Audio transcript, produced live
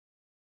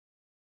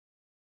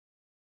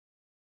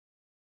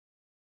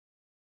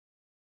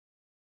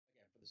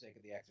the sake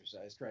of the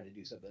exercise, trying to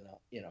do something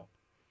else, you know.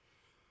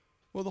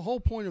 Well, the whole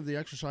point of the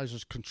exercise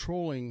is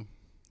controlling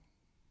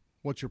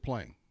what you're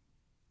playing.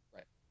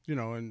 Right. You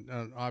know, and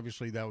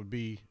obviously that would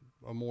be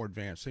a more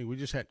advanced thing. We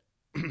just had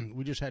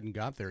we just hadn't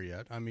got there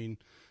yet. I mean,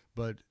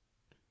 but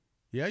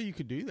yeah, you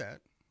could do that.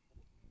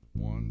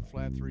 1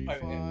 flat 3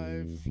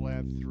 5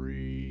 flat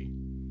 3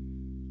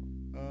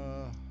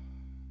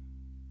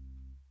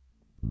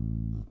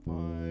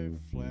 5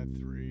 flat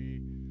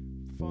 3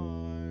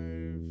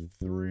 5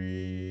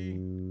 3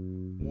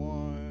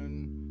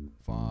 1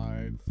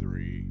 5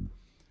 3.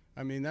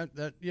 I mean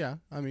that yeah.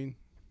 I mean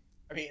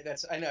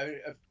that's I know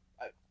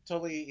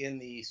totally in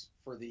the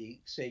for the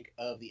sake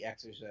of the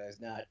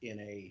exercise, not in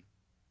a.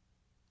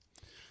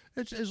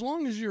 it's as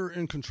long as you're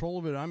in control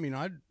of it. I mean,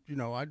 I'd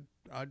Not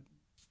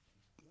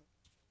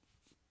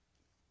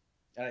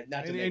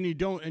to and make.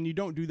 you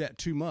don't do that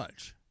too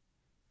much.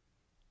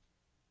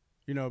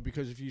 You know,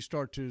 because if you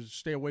start to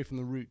stay away from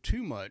the root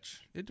too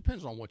much, it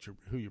depends on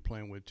who you're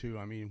playing with too.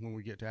 I mean, when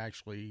we get to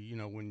actually, you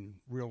know, when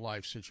real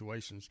life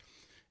situations,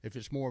 if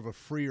it's more of a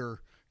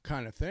freer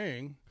kind of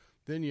thing,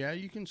 then yeah,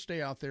 you can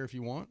stay out there if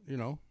you want. You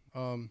know,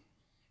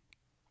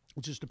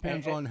 it just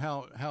depends on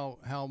how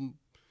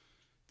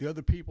the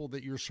other people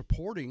that you're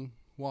supporting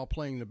while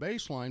playing the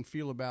bass line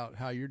feel about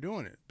how you're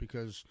doing it.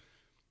 Because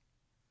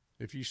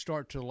if you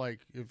start to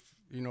if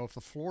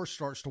the floor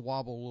starts to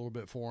wobble a little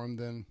bit for them,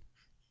 then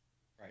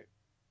Right.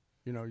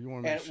 you know you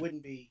want to And make it sure.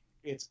 wouldn't be.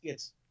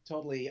 It's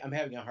totally. I'm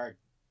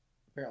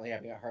apparently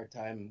having a hard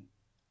time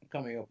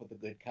coming up with a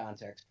good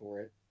context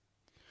for it.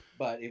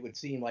 But it would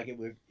seem like it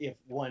would if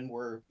one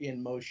were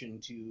in motion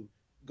to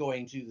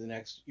going to the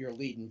next. You're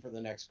leading for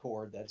the next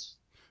chord. That's.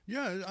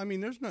 Yeah, I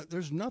mean, there's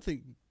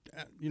nothing,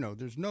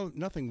 there's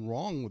nothing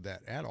wrong with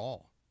that at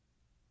all.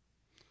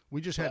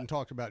 We just hadn't But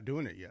talked about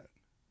doing it yet.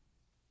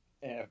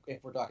 and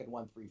if we're talking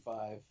 1 3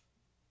 5.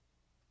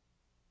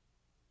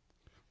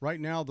 Right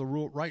now the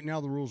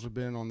rules have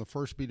been on the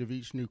first beat of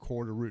each new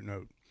chord a root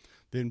note.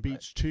 Then Right.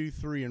 beats 2,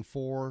 3, and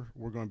 4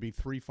 we're going to be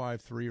 3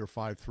 5 3 or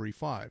 5 3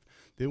 5.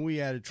 Then we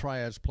added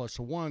triads plus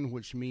a 1,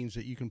 which means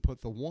that you can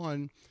put the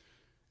 1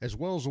 as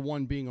well as the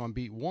 1 being on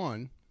beat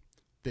 1,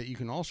 that you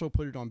can also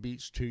put it on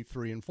beats 2,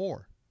 3, and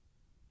 4.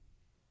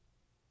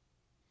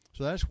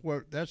 So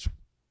that's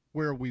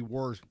where we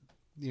were,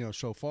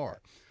 so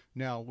far.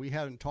 Now we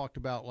haven't talked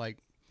about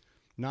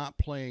not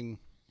playing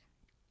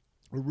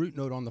a root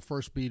note on the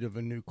first beat of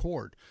a new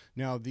chord.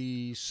 Now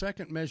the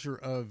second measure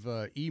of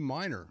E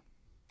minor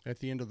at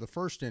the end of the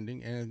first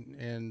ending,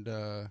 and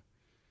at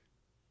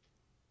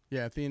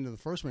the end of the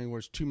first ending, where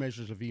it's two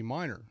measures of E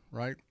minor,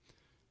 right?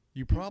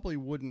 You probably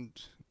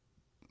wouldn't.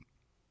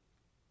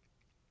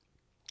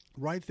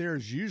 Right there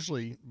is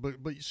usually, but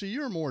you see,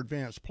 you're a more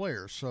advanced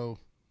player, so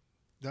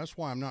that's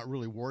why I'm not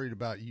really worried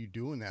about you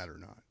doing that or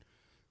not.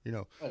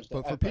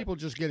 But for people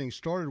just getting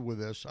started with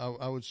this,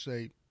 I would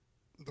say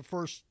the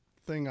first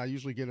thing I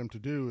usually get them to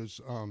do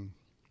is on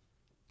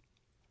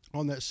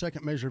that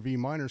second measure of E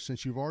minor,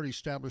 since you've already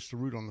established the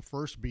root on the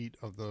first beat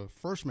of the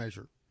first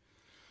measure,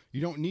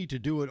 you don't need to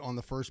do it on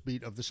the first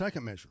beat of the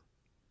second measure.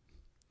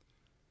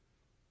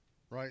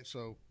 Right?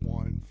 So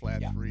 1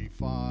 flat 3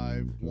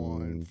 5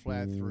 1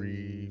 flat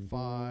 3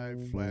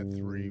 5 flat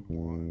 3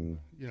 1,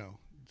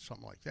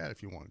 something like that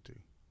if you wanted to.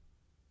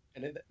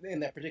 And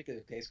in that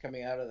particular case,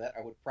 coming out of that,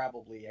 I would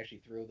probably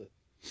actually throw the.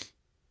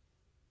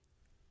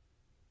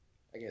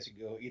 I guess you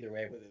go either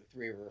way with a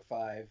 3 or a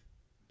 5,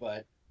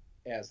 but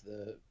as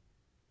the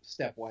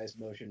stepwise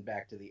motion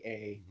back to the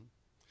A. Mm-hmm.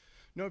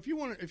 No, if you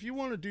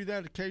want to do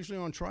that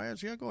occasionally on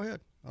triads, yeah, go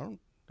ahead. I don't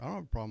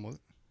have a problem with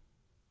it.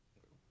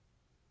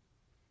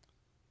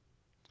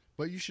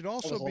 But you should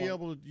also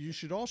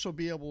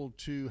be able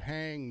to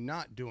hang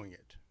not doing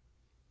it.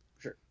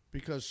 Sure.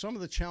 Because some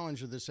of the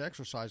challenge of this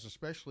exercise,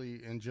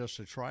 especially in just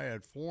a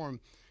triad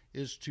form,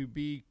 is to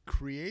be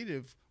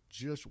creative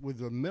just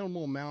with a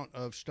minimal amount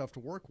of stuff to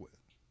work with.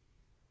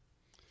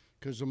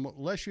 Because the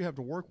less you have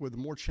to work with, the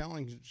more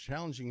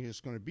challenging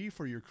it's going to be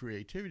for your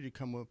creativity to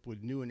come up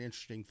with new and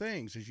interesting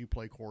things as you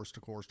play chorus to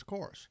chorus to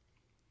chorus.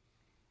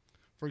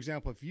 For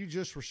example, if you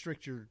just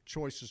restrict your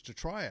choices to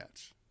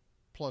triads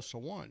plus a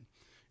 1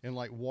 and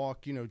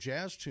walk,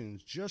 jazz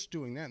tunes, just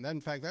doing that.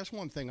 In fact, that's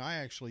one thing I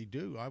actually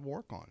do. I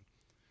work on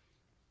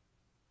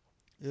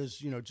is,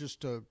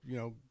 just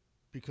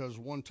because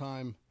one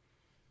time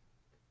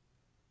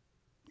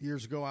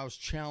years ago I was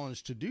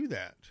challenged to do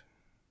that.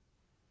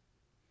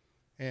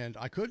 And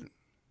I couldn't,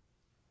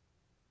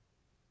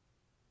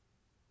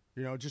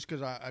 just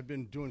because I'd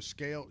been doing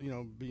scale,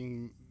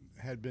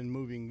 had been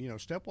moving,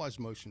 stepwise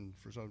motion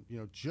for some,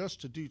 just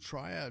to do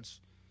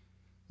triads,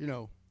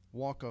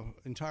 walk a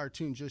entire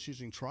tune just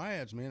using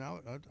triads, man,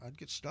 I'd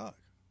get stuck.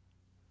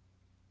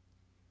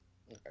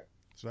 Okay.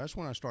 So that's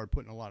when I started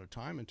putting a lot of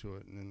time into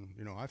it. And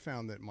then, I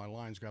found that my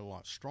lines got a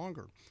lot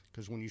stronger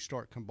because when you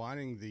start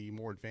combining the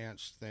more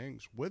advanced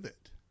things with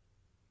it,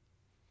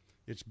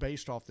 it's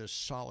based off this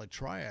solid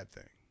triad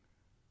thing.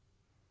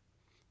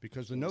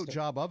 Because the note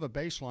job of a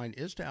bass line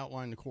is to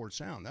outline the chord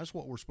sound. That's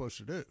what we're supposed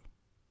to do.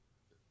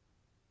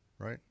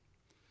 Right?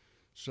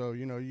 So,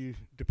 you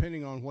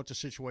depending on what the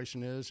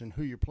situation is and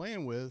who you're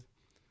playing with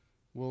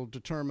will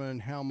determine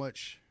how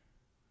much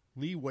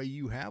leeway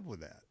you have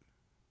with that.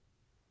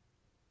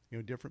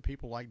 Different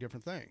people like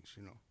different things,